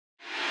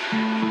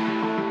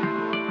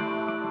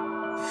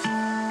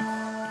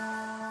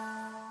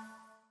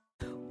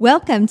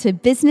Welcome to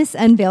Business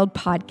Unveiled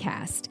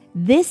Podcast.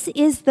 This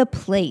is the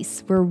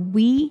place where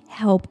we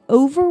help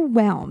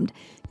overwhelmed,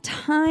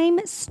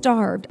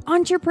 time-starved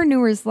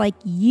entrepreneurs like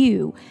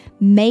you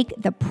make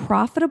the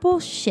profitable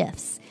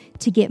shifts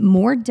to get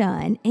more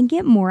done and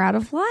get more out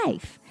of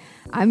life.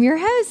 I'm your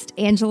host,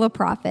 Angela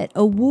Profit,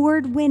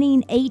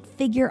 award-winning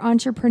 8-figure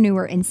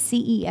entrepreneur and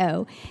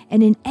CEO.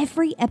 And in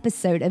every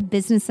episode of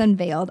Business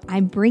Unveiled,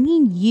 I'm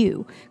bringing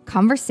you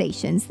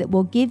conversations that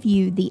will give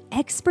you the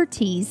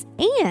expertise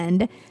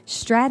and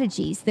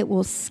strategies that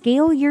will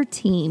scale your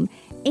team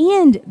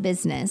and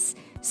business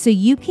so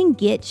you can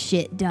get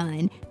shit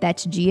done.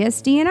 That's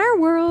GSD in our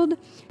world.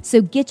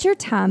 So get your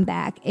time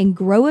back and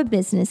grow a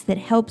business that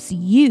helps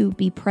you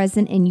be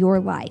present in your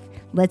life.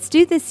 Let's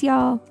do this,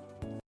 y'all.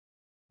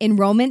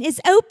 Enrollment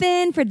is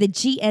open for the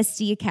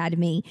GSD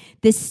Academy.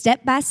 This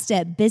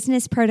step-by-step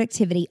business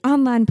productivity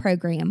online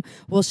program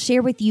will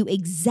share with you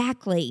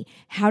exactly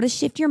how to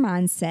shift your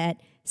mindset,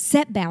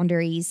 set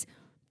boundaries,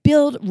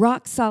 build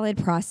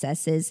rock-solid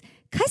processes,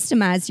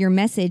 customize your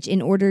message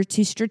in order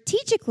to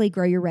strategically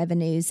grow your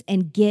revenues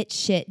and get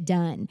shit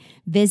done.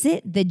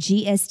 Visit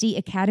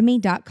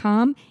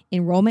thegsdacademy.com.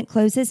 Enrollment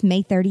closes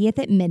May 30th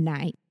at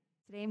midnight.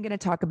 Today, I'm going to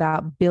talk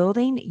about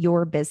building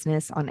your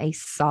business on a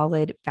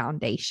solid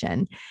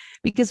foundation,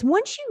 because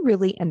once you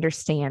really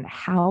understand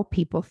how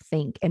people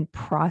think and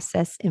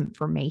process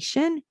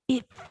information,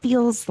 it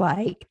feels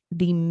like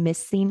the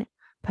missing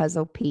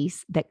puzzle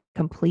piece that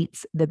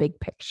completes the big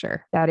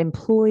picture. That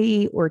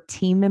employee or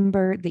team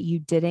member that you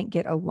didn't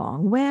get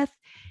along with,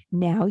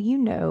 now you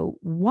know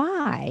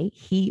why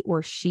he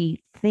or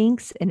she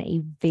thinks in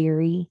a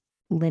very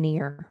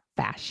linear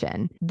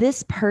fashion.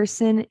 This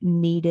person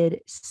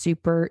needed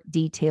super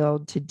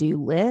detailed to-do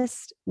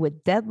lists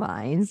with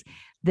deadlines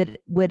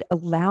that would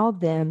allow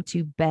them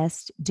to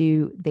best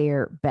do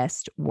their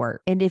best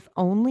work. And if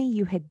only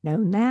you had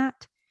known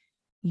that,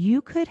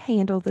 you could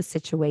handle the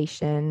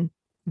situation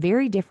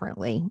very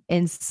differently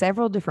in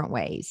several different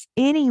ways,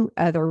 any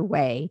other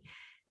way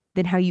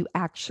than how you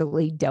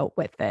actually dealt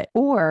with it.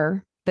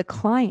 Or the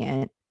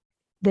client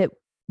that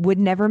would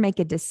never make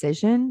a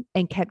decision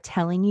and kept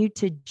telling you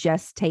to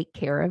just take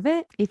care of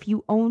it. If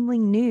you only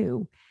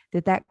knew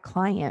that that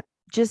client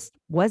just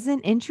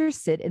wasn't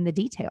interested in the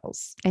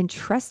details and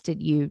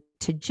trusted you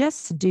to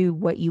just do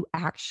what you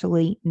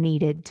actually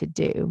needed to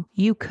do,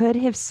 you could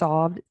have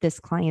solved this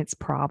client's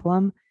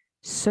problem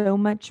so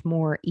much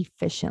more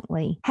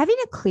efficiently. Having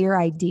a clear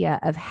idea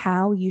of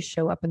how you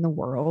show up in the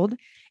world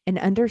and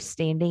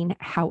understanding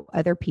how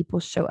other people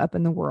show up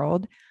in the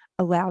world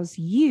allows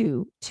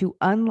you to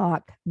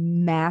unlock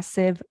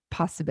massive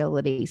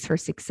possibilities for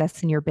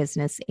success in your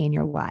business and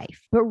your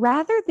life. But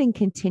rather than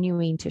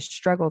continuing to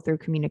struggle through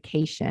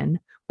communication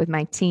with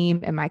my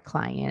team and my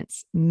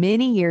clients,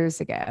 many years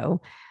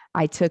ago,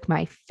 I took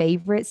my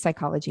favorite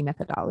psychology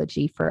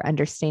methodology for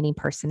understanding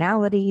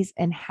personalities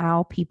and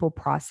how people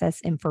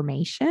process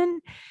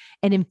information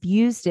and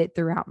infused it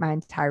throughout my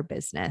entire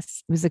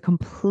business. It was a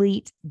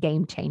complete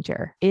game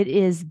changer. It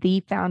is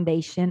the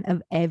foundation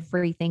of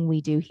everything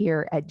we do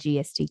here at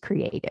GSD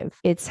Creative.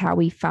 It's how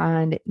we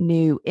find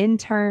new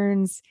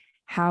interns,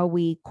 how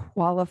we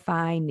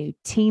qualify new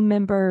team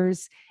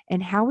members,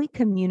 and how we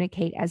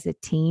communicate as a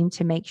team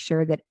to make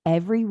sure that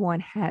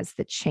everyone has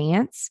the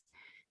chance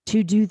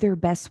to do their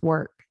best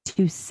work,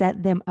 to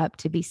set them up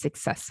to be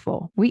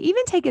successful. We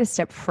even take it a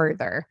step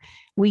further.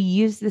 We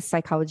use this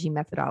psychology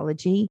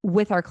methodology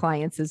with our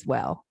clients as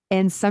well,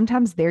 and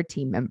sometimes their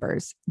team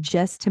members,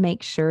 just to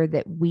make sure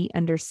that we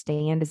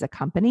understand as a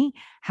company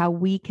how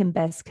we can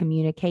best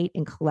communicate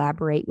and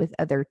collaborate with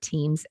other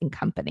teams and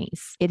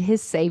companies. It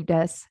has saved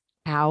us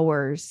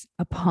hours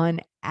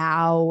upon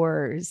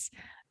hours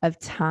of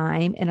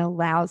time and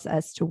allows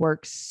us to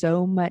work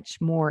so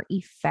much more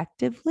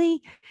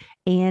effectively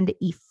and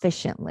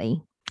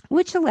efficiently,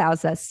 which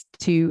allows us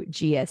to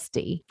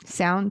GSD.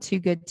 Sound too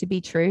good to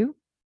be true?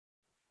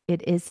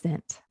 It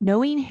isn't.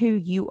 Knowing who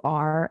you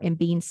are and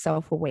being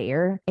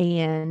self-aware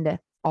and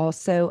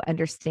also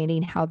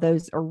understanding how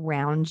those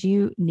around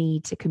you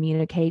need to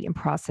communicate and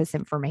process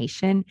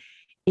information,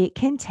 it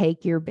can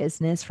take your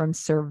business from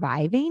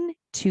surviving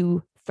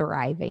to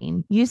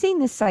thriving. Using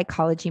this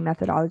psychology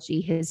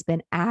methodology has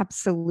been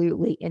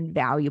absolutely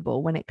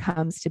invaluable when it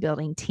comes to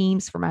building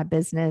teams for my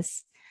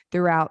business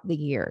throughout the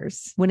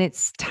years. When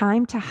it's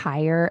time to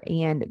hire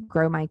and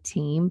grow my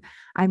team,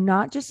 I'm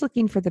not just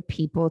looking for the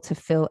people to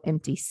fill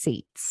empty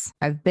seats.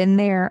 I've been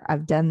there,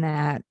 I've done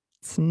that.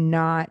 It's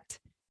not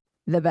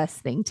the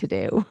best thing to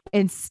do.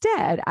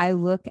 Instead, I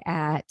look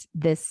at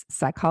this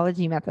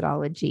psychology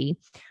methodology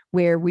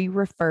where we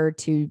refer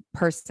to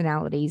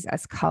personalities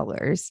as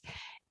colors.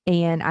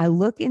 And I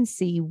look and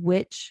see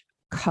which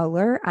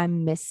color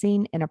I'm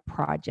missing in a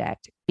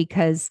project,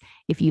 because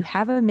if you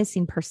have a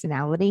missing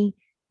personality,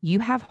 you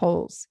have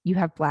holes, you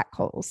have black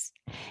holes.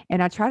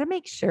 And I try to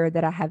make sure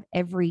that I have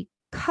every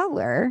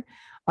color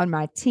on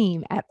my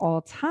team at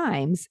all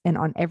times and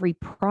on every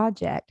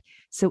project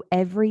so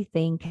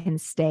everything can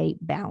stay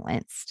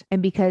balanced.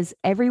 And because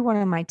everyone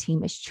on my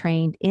team is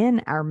trained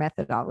in our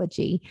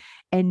methodology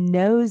and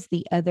knows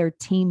the other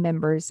team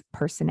members'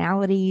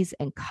 personalities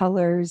and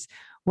colors,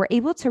 we're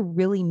able to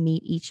really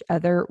meet each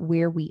other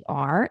where we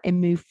are and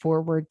move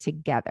forward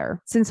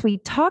together. Since we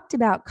talked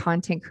about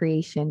content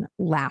creation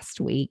last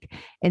week,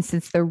 and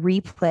since the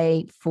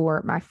replay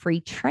for my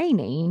free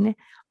training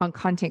on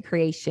content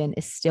creation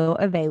is still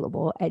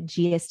available at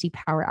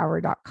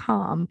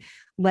gstpowerhour.com,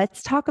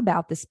 let's talk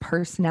about this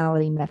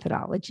personality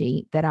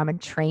methodology that I'm a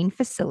trained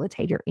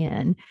facilitator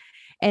in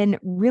and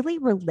really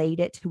relate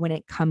it to when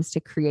it comes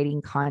to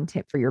creating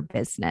content for your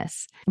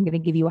business. I'm going to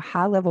give you a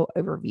high level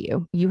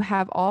overview. You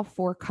have all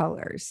 4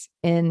 colors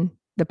in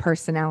the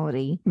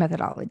personality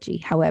methodology.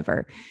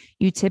 However,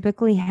 you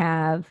typically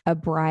have a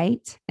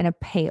bright and a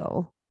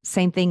pale.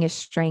 Same thing as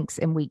strengths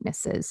and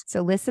weaknesses.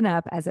 So listen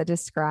up as I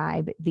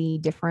describe the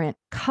different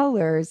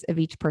colors of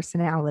each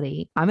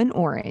personality. I'm an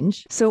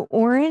orange. So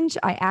orange,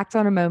 I act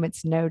on a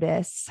moment's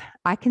notice.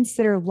 I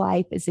consider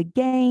life as a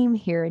game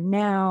here and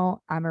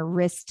now. I'm a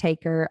risk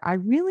taker. I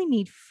really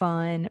need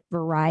fun,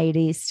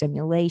 variety,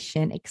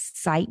 stimulation,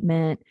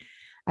 excitement.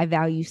 I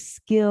value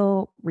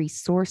skill,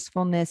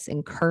 resourcefulness,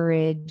 and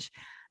courage.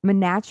 I'm a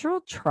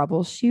natural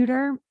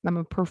troubleshooter. I'm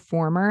a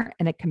performer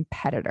and a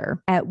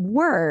competitor. At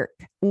work,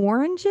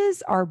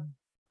 oranges are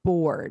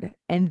bored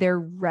and they're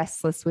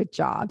restless with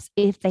jobs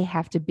if they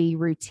have to be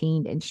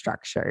routine and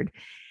structured.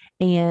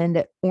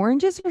 And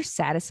oranges are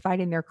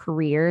satisfied in their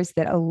careers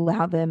that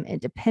allow them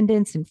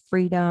independence and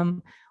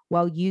freedom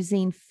while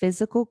using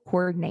physical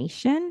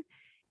coordination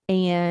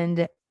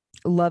and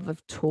love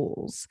of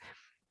tools.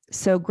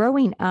 So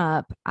growing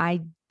up,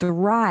 I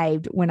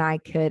thrived when I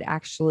could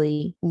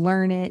actually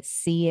learn it,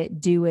 see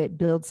it, do it,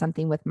 build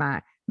something with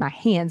my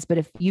hands. But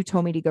if you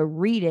told me to go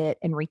read it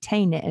and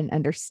retain it and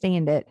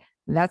understand it,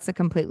 that's a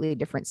completely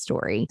different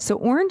story. So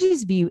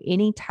oranges view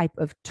any type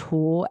of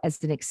tool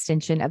as an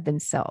extension of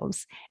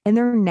themselves, and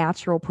they're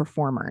natural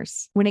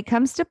performers. When it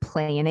comes to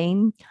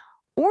planning,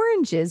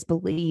 oranges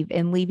believe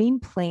in leaving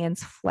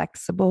plans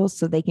flexible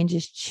so they can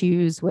just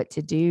choose what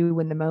to do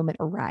when the moment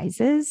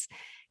arises.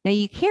 Now,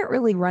 you can't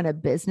really run a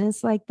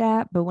business like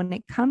that, but when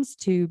it comes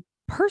to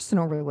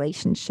personal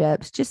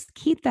relationships, just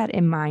keep that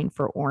in mind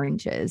for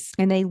oranges.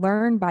 And they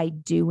learn by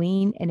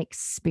doing and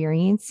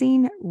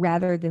experiencing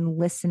rather than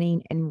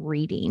listening and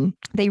reading.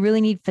 They really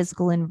need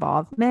physical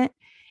involvement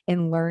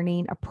in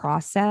learning a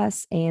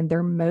process, and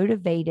they're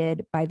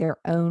motivated by their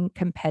own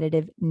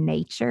competitive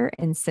nature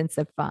and sense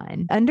of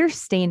fun.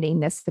 Understanding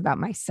this about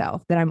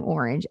myself, that I'm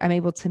orange, I'm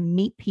able to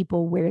meet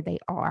people where they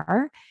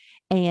are.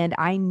 And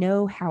I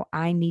know how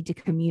I need to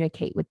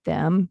communicate with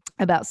them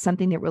about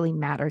something that really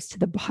matters to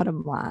the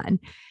bottom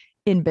line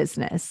in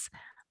business.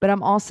 But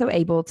I'm also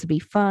able to be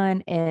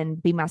fun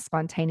and be my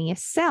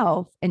spontaneous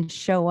self and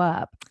show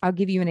up. I'll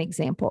give you an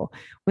example.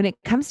 When it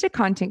comes to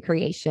content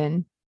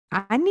creation,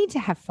 I need to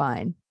have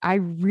fun. I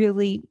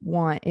really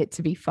want it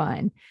to be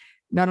fun,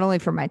 not only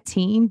for my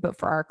team, but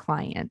for our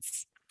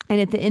clients. And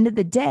at the end of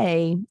the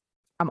day,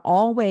 I'm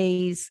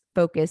always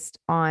focused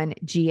on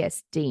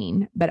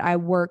GSDing, but I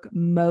work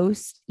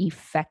most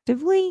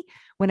effectively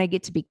when I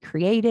get to be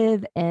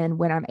creative and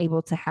when I'm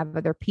able to have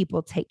other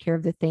people take care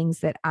of the things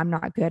that I'm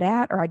not good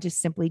at or I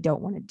just simply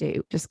don't want to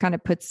do. Just kind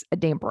of puts a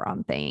damper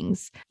on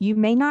things. You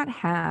may not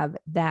have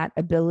that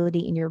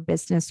ability in your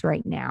business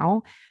right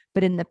now,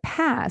 but in the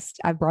past,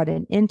 I've brought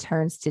in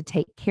interns to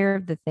take care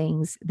of the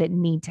things that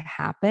need to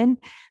happen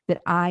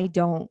that I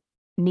don't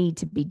need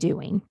to be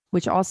doing,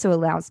 which also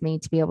allows me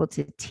to be able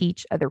to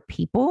teach other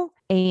people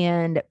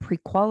and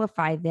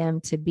pre-qualify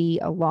them to be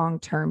a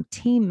long-term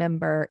team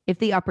member if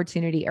the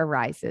opportunity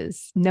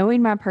arises.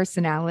 Knowing my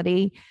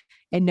personality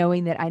and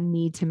knowing that I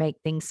need to make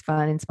things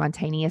fun and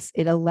spontaneous,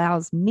 it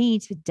allows me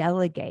to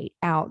delegate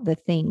out the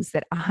things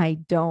that I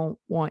don't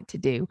want to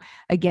do.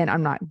 Again,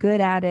 I'm not good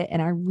at it,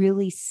 and I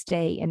really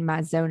stay in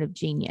my zone of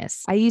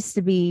genius. I used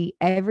to be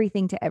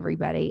everything to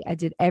everybody. I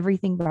did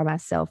everything by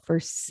myself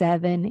for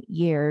 7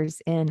 years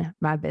in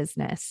my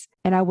business,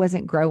 and I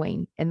wasn't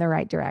growing in the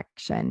right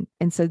direction.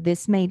 And so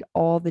this made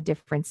all the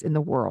difference in the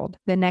world.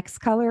 The next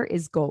color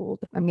is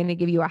gold. I'm going to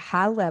give you a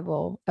high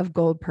level of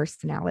gold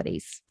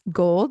personalities.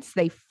 Golds,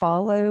 they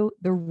follow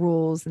the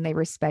rules and they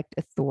respect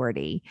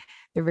authority.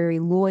 They're very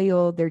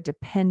loyal, they're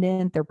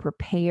dependent, they're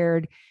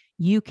prepared.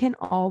 You can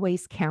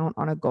always count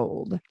on a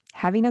gold.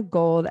 Having a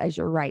gold as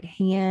your right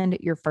hand,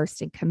 your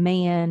first in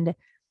command,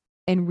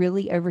 and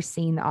really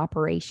overseeing the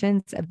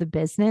operations of the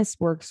business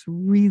works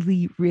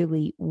really,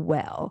 really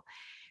well.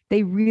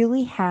 They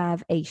really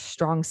have a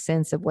strong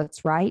sense of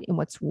what's right and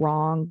what's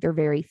wrong. They're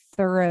very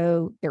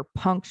thorough, they're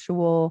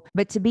punctual,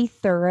 but to be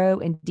thorough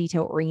and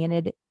detail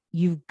oriented,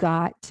 you've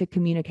got to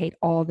communicate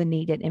all the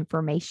needed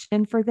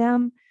information for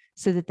them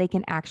so that they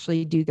can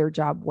actually do their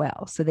job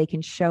well, so they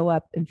can show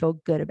up and feel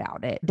good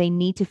about it. They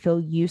need to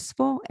feel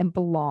useful and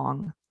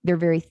belong. They're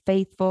very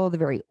faithful, they're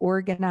very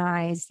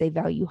organized, they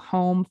value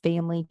home,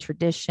 family,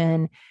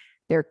 tradition.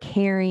 They're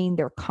caring,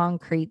 they're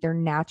concrete, they're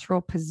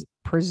natural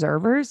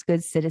preservers,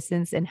 good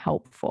citizens, and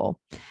helpful.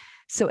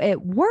 So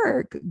at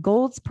work,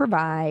 golds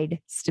provide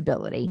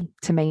stability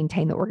to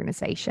maintain the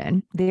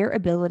organization. Their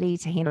ability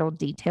to handle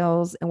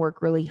details and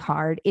work really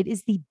hard, it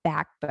is the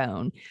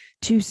backbone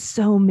to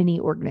so many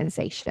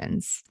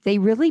organizations. They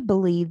really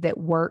believe that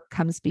work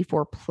comes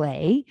before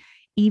play,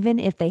 even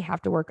if they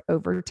have to work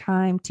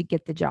overtime to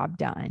get the job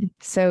done.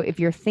 So if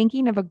you're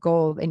thinking of a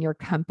gold in your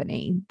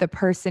company, the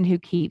person who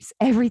keeps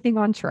everything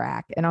on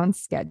track and on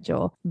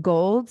schedule,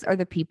 golds are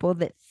the people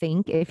that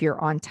think if you're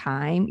on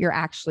time, you're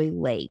actually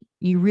late.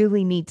 You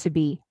really need to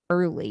be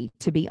early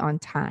to be on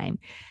time.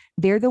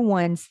 They're the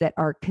ones that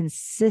are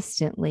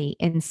consistently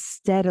and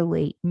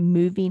steadily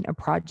moving a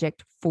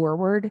project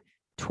forward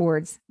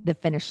towards the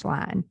finish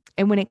line.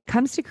 And when it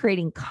comes to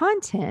creating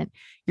content,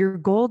 your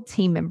gold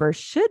team member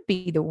should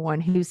be the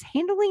one who's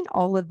handling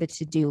all of the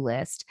to-do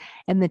list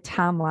and the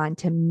timeline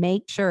to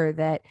make sure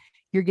that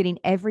you're getting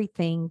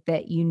everything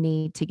that you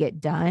need to get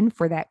done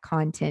for that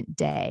content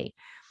day.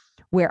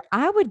 Where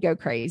I would go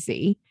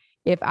crazy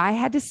if I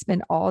had to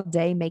spend all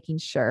day making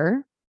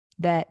sure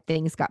that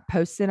things got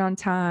posted on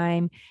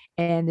time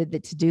and that the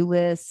to-do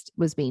list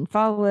was being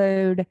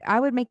followed. I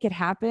would make it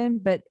happen,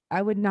 but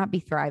I would not be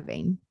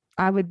thriving.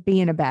 I would be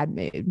in a bad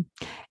mood.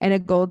 And a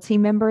gold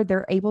team member,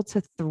 they're able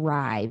to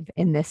thrive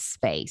in this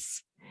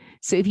space.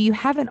 So if you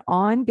have an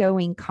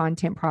ongoing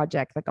content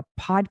project like a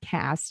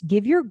podcast,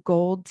 give your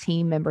gold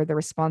team member the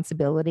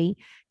responsibility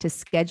to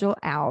schedule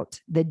out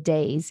the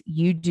days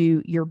you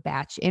do your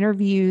batch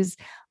interviews,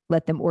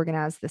 let them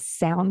organize the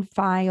sound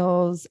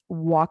files,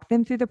 walk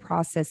them through the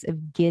process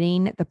of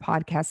getting the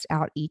podcast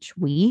out each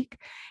week,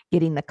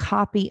 getting the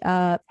copy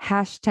up,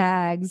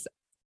 hashtags,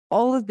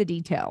 all of the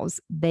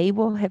details. They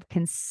will have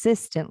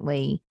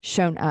consistently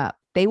shown up.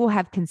 They will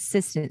have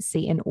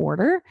consistency in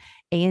order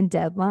and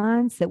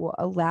deadlines that will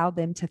allow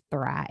them to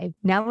thrive.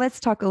 Now let's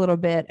talk a little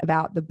bit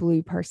about the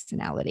blue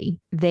personality.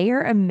 They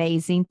are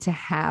amazing to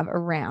have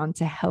around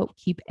to help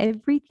keep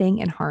everything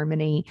in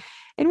harmony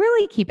and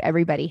really keep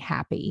everybody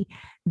happy.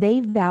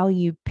 They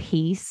value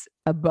peace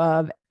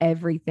above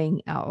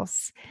everything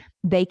else.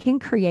 They can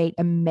create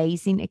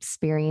amazing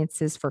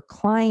experiences for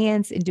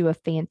clients and do a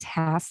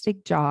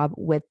fantastic job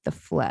with the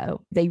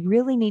flow. They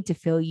really need to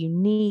feel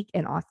unique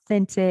and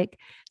authentic.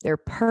 They're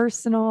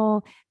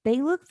personal.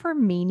 They look for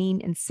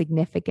meaning and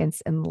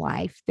significance in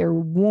life. They're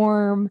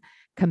warm,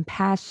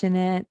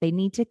 compassionate. They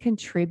need to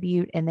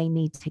contribute and they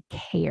need to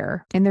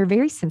care. And they're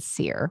very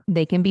sincere.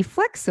 They can be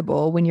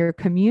flexible when you're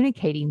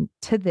communicating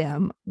to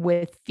them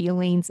with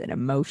feelings and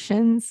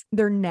emotions.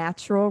 They're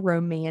natural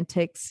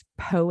romantics,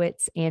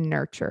 poets, and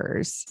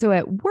nurturers. So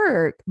at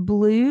work,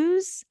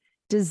 blues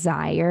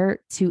desire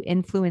to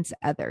influence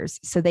others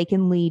so they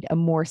can lead a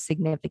more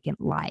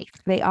significant life.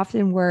 They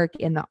often work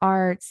in the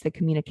arts, the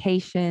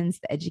communications,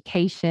 the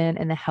education,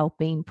 and the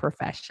helping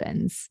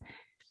professions.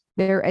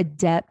 They're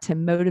adept to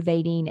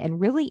motivating and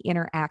really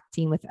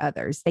interacting with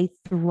others. They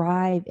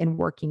thrive in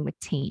working with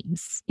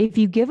teams. If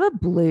you give a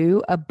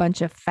blue a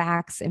bunch of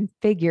facts and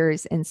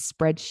figures and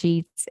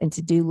spreadsheets and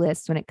to-do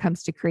lists when it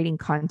comes to creating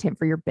content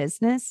for your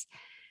business,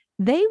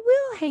 they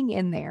will hang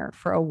in there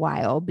for a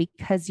while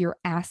because you're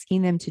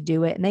asking them to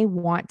do it and they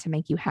want to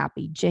make you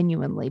happy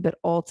genuinely, but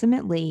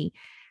ultimately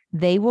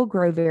they will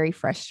grow very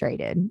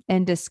frustrated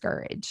and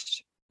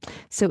discouraged.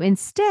 So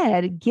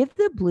instead, give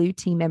the blue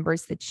team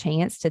members the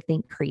chance to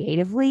think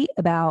creatively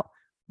about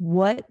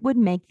what would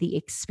make the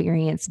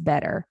experience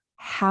better.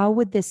 How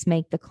would this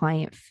make the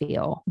client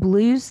feel?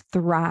 Blues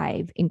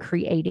thrive in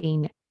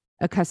creating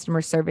a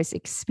customer service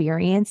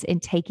experience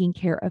and taking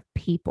care of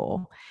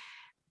people.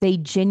 They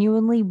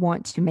genuinely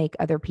want to make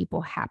other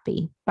people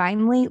happy.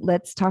 Finally,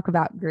 let's talk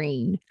about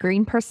green.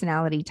 Green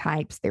personality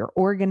types. They're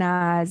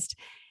organized.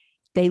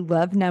 They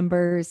love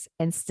numbers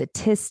and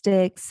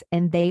statistics,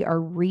 and they are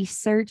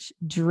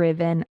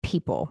research-driven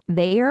people.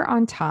 They are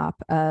on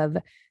top of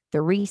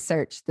the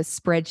research, the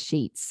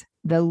spreadsheets,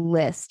 the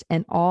list,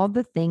 and all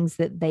the things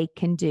that they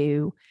can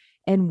do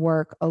and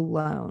work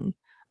alone.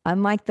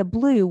 Unlike the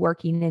blue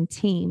working in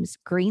teams,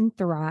 green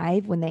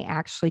thrive when they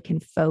actually can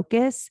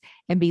focus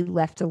and be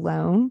left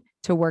alone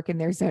to work in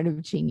their zone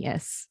of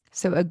genius.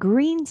 So a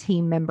green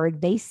team member,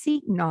 they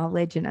seek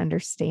knowledge and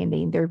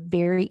understanding. They're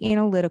very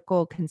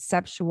analytical,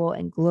 conceptual,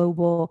 and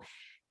global.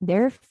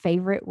 Their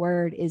favorite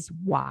word is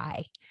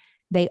why.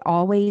 They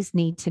always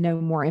need to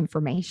know more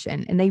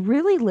information, and they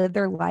really live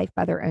their life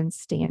by their own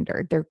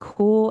standard. They're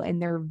cool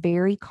and they're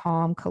very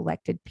calm,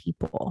 collected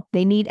people.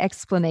 They need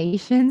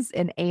explanations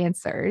and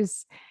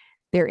answers.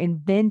 They're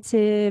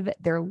inventive,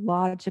 they're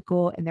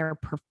logical, and they're a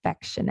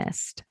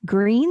perfectionist.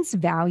 Greens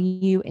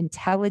value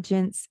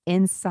intelligence,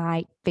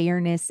 insight,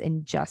 fairness,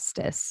 and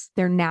justice.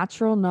 They're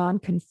natural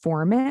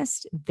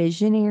nonconformists,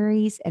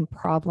 visionaries, and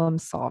problem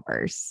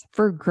solvers.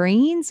 For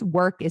greens,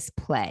 work is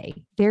play.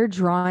 They're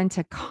drawn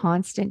to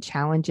constant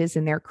challenges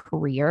in their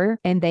career,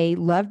 and they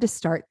love to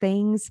start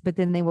things, but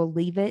then they will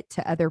leave it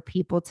to other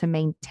people to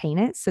maintain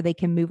it so they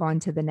can move on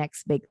to the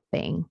next big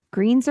thing.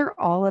 Greens are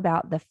all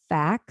about the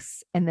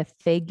facts and the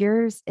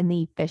figures and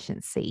the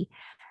efficiency.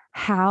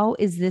 How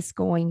is this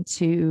going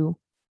to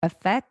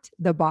affect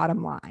the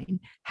bottom line?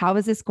 How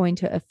is this going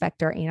to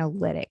affect our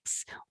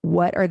analytics?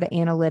 What are the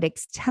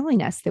analytics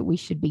telling us that we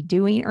should be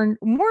doing, or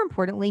more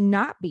importantly,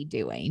 not be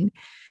doing?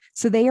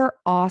 So they are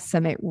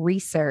awesome at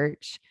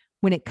research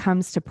when it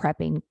comes to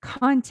prepping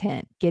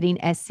content, getting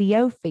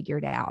SEO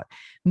figured out,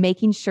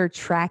 making sure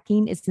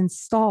tracking is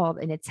installed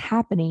and it's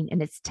happening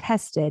and it's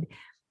tested.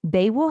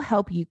 They will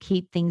help you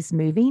keep things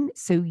moving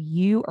so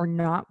you are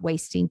not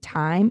wasting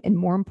time and,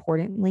 more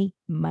importantly,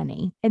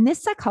 money. And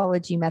this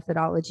psychology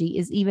methodology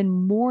is even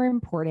more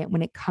important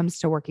when it comes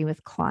to working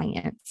with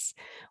clients.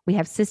 We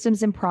have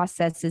systems and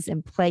processes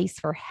in place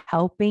for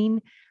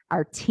helping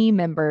our team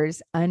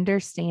members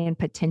understand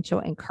potential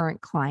and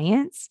current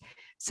clients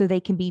so they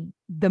can be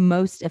the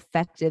most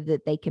effective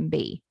that they can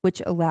be,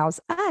 which allows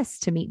us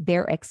to meet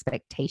their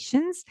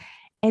expectations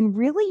and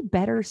really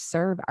better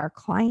serve our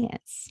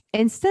clients.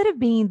 Instead of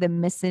being the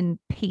missing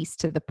piece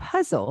to the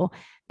puzzle,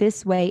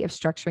 this way of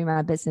structuring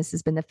my business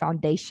has been the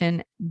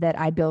foundation that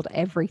I build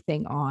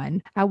everything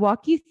on. I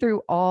walk you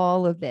through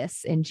all of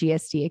this in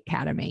GSD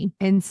Academy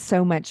and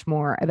so much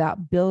more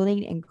about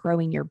building and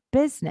growing your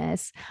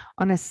business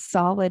on a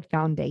solid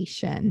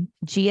foundation.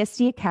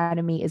 GSD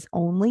Academy is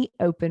only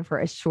open for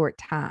a short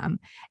time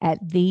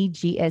at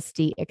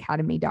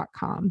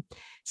thegsdacademy.com.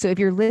 So if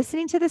you're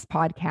listening to this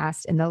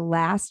podcast in the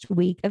last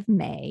week of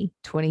May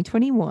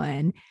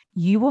 2021,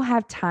 you will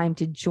have time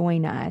to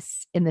join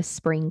us in the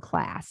spring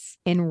class.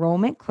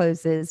 Enrollment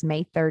closes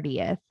May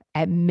 30th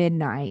at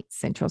midnight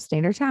Central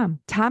Standard Time.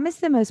 Time is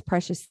the most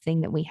precious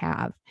thing that we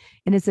have.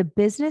 And as a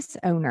business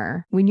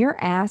owner, when you're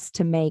asked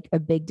to make a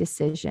big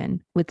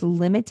decision with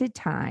limited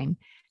time,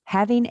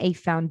 having a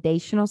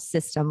foundational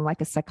system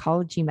like a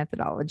psychology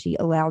methodology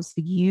allows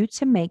you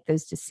to make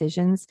those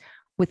decisions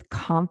with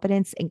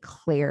confidence and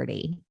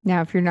clarity.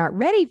 Now, if you're not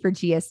ready for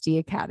GSD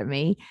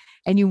Academy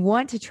and you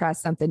want to try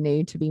something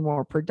new to be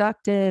more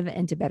productive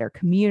and to better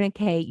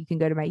communicate, you can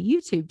go to my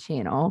YouTube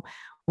channel.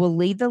 We'll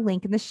leave the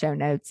link in the show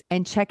notes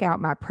and check out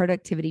my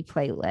productivity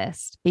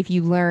playlist. If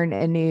you learn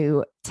a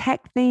new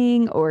tech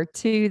thing or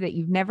two that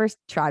you've never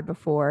tried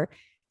before,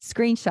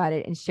 screenshot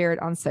it and share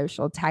it on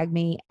social. Tag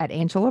me at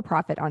Angela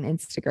Profit on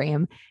Instagram,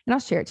 and I'll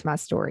share it to my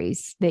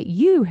stories that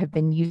you have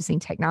been using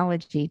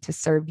technology to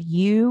serve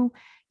you,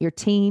 your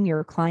team,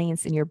 your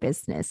clients, and your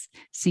business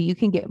so you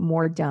can get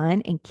more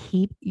done and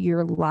keep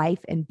your life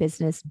and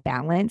business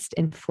balanced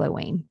and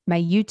flowing.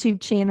 My YouTube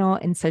channel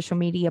and social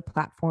media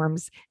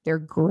platforms, they're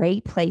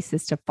great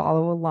places to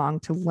follow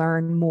along to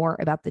learn more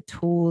about the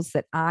tools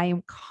that I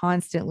am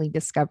constantly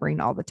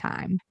discovering all the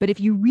time. But if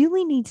you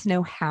really need to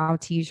know how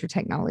to use your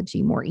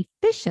technology more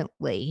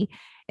efficiently,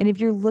 and if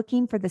you're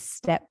looking for the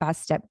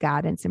step-by-step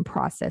guidance and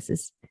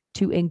processes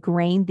to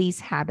ingrain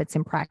these habits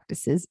and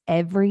practices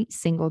every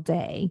single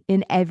day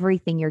in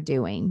everything you're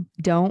doing,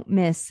 don't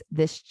miss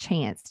this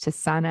chance to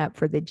sign up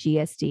for the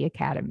GSD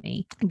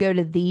Academy. Go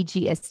to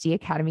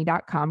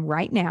thegsdacademy.com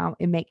right now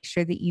and make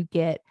sure that you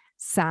get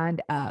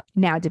signed up.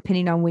 Now,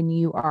 depending on when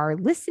you are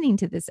listening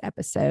to this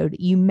episode,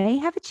 you may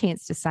have a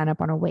chance to sign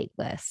up on a wait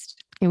list.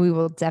 And we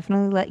will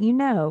definitely let you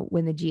know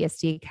when the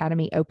GSD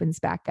Academy opens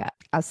back up.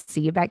 I'll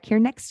see you back here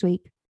next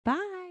week.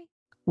 Bye.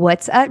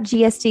 What's up,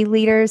 GSD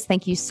leaders?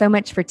 Thank you so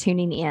much for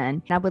tuning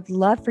in. I would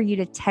love for you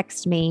to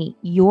text me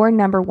your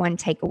number one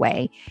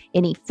takeaway,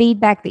 any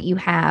feedback that you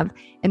have.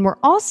 And we're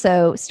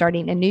also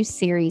starting a new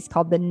series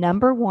called The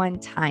Number One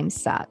Time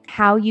Suck,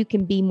 how you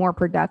can be more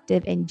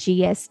productive in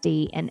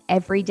GSD and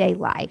everyday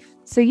life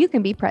so you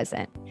can be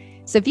present.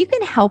 So if you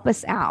can help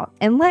us out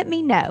and let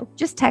me know,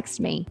 just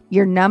text me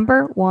your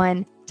number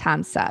one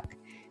time suck,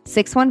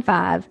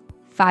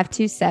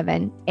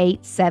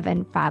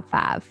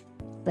 615-527-8755.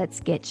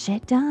 Let's get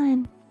shit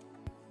done.